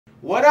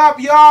What up,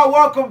 y'all?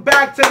 Welcome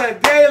back to the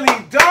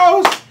Daily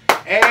Dose.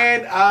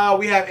 And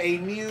we have a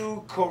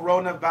new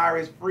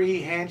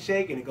coronavirus-free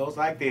handshake, and it goes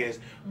like this.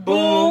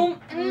 Boom.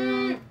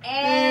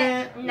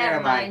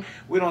 Never mind.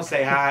 We don't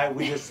say hi.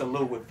 We just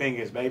salute with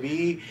fingers,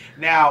 baby.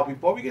 Now,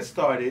 before we get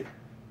started,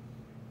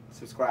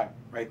 subscribe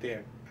right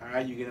there. All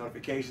right, you get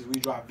notifications.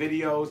 We drop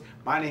videos.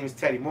 My name is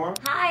Teddy Moore.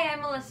 Hi, I'm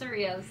Melissa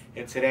Rios.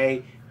 And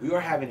today, we are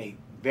having a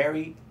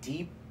very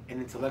deep and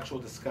intellectual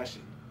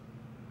discussion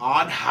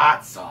on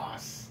hot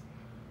sauce.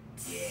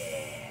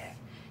 Yeah.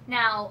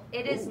 Now,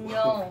 it is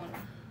known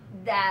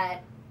that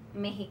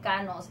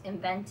Mexicanos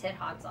invented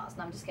hot sauce.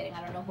 No, I'm just kidding.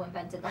 I don't know who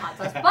invented the hot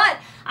sauce. But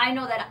I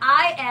know that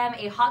I am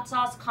a hot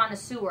sauce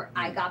connoisseur.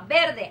 I got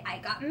verde. I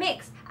got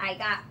mix. I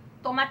got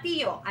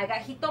tomatillo. I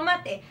got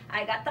jitomate.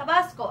 I got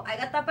Tabasco. I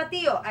got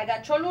tapatio. I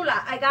got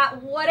Cholula. I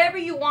got whatever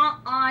you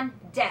want on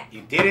deck.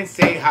 You didn't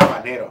say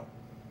habanero.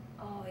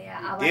 Oh,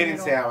 yeah. You didn't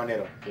say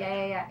habanero.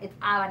 Yeah. It's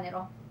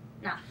habanero.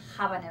 Nah,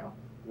 habanero.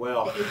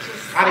 Well,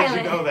 how did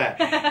you know that?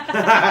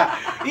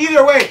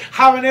 Either way,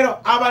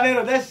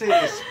 habanero, that shit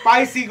is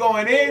spicy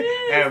going in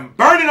and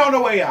burning on the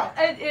way out.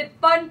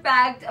 Fun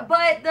fact,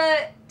 but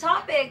the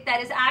topic that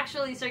is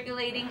actually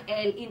circulating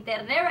el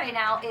internet right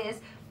now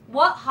is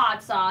what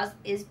hot sauce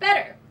is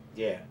better?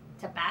 Yeah.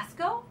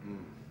 Tabasco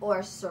or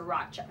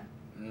Sriracha?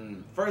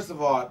 First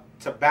of all,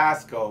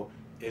 Tabasco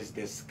is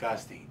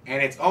disgusting.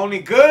 And it's only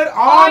good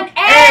on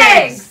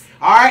eggs!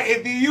 Alright,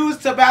 if you use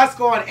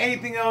Tabasco on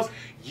anything else,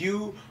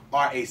 you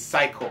are a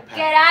psychopath.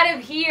 Get out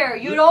of here.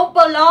 You don't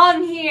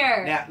belong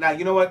here. Now,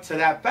 you know what? To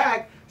that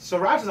fact,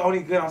 Sriracha is only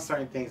good on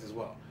certain things as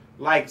well.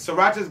 Like,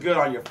 Sriracha is good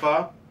on your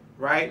pho,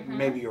 right?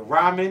 Maybe your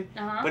ramen.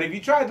 But if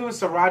you try doing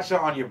Sriracha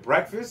on your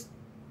breakfast,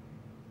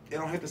 it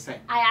don't hit the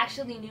same. I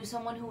actually knew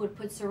someone who would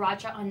put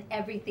Sriracha on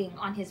everything.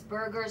 On his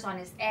burgers, on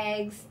his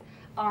eggs,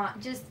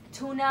 just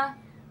tuna.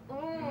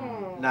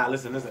 Nah,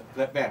 listen.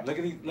 Bam,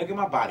 look at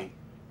my body.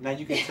 Now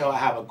you can tell I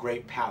have a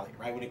great palate,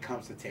 right, when it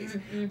comes to taste.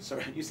 So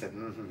you said,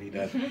 he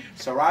does.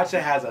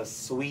 Sriracha has a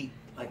sweet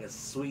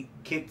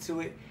kick to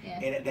it,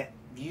 and that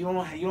you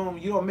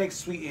don't mix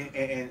sweet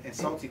and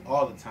salty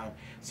all the time.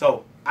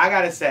 So I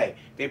gotta say,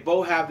 they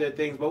both have their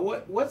things. But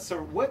what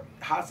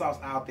hot sauce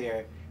out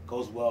there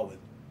goes well with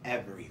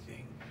everything?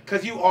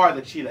 Because you are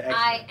the Chile expert.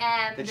 I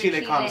am the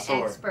Chile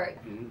connoisseur. Expert.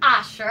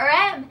 I sure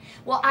am.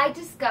 Well, I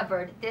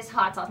discovered this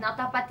hot sauce. Now,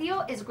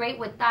 tapatio is great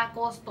with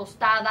tacos,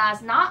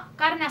 tostadas, not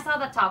carne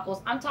asada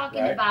tacos. I'm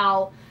talking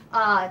about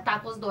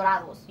tacos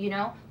dorados, you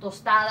know?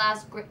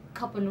 Tostadas,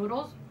 cup of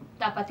noodles.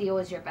 Tapatio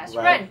is your best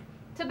friend.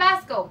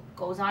 Tabasco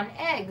goes on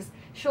eggs.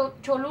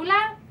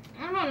 Cholula,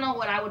 I don't know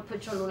what I would put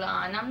Cholula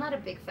on. I'm not a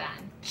big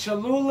fan.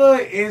 Cholula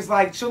is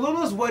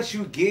what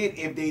you get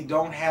if they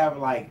don't have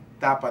like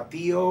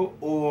tapatio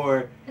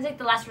or it's like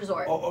the last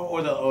resort.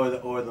 Or the how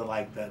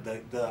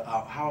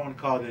I want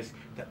to call this,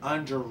 the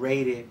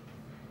underrated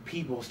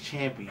people's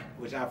champion,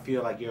 which I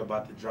feel like you're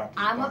about to drop.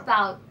 I'm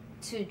about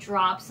to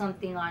drop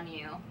something on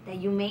you that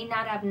you may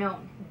not have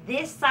known.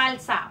 This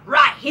salsa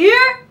right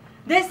here,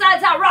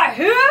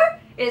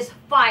 is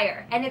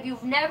fire. And if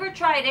you've never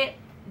tried it,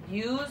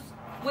 use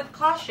with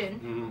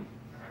caution.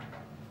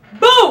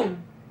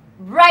 Boom!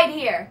 Right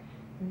here.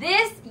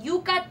 This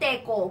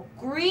Yucateco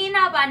green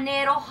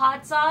habanero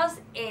hot sauce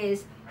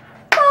is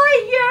fire!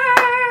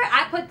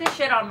 I put this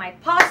shit on my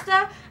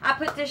pasta. I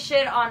put this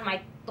shit on my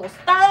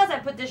tostadas.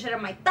 I put this shit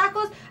on my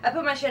tacos. I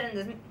put my shit in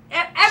this.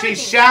 Everything. She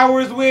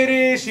showers with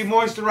it. She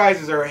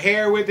moisturizes her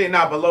hair with it.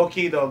 Now, but low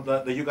key, the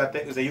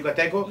Yucateco, is the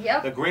Yucateco?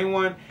 Yep. The green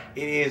one,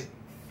 it is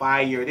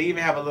fire. They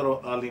even have a little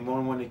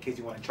limon one in case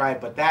you want to try it.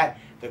 But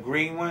the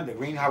green one, the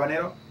green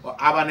habanero, or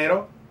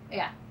habanero.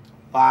 Yeah.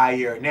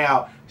 Fire.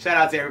 Now, shout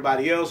out to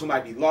everybody else who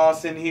might be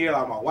lost in here,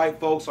 all my white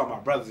folks, all my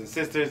brothers and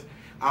sisters.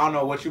 I don't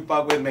know what you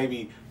fuck with.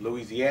 Maybe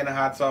Louisiana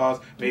hot sauce.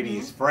 Maybe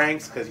it's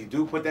Frank's, because you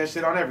do put that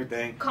shit on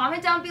everything.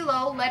 Comment down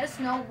below. Let us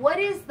know what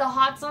is the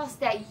hot sauce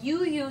that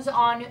you use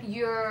on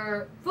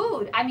your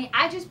food. I mean,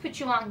 I just put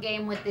you on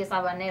game with this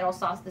habanero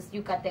sauce, this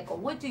Yucateco.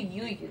 What do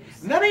you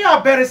use? None of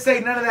y'all better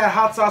say none of that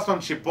hot sauce from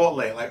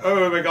Chipotle. Like,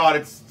 oh my God,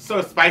 it's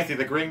so spicy.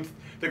 The green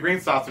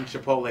sauce from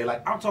Chipotle.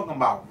 Like, I'm talking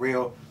about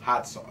real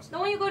hot sauce. The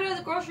one you go to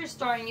the grocery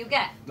store and you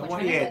get. The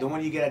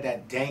one you get at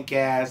that dank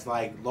ass,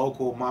 like,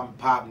 local mom and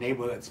pop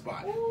neighborhood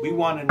spot. Ooh. We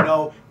want to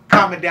know.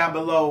 Comment down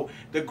below.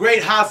 The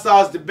great hot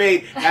sauce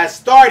debate has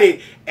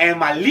started, and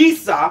my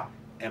Lisa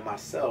and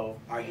myself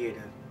are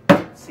here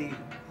to see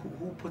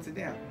who puts it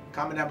down.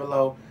 Comment down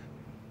below.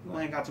 We'll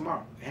hang out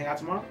tomorrow. Hang out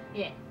tomorrow?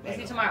 Yeah. We'll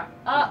see you tomorrow.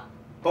 Up.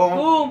 Boom.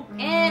 Boom.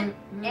 And.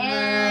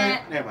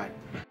 Never mind.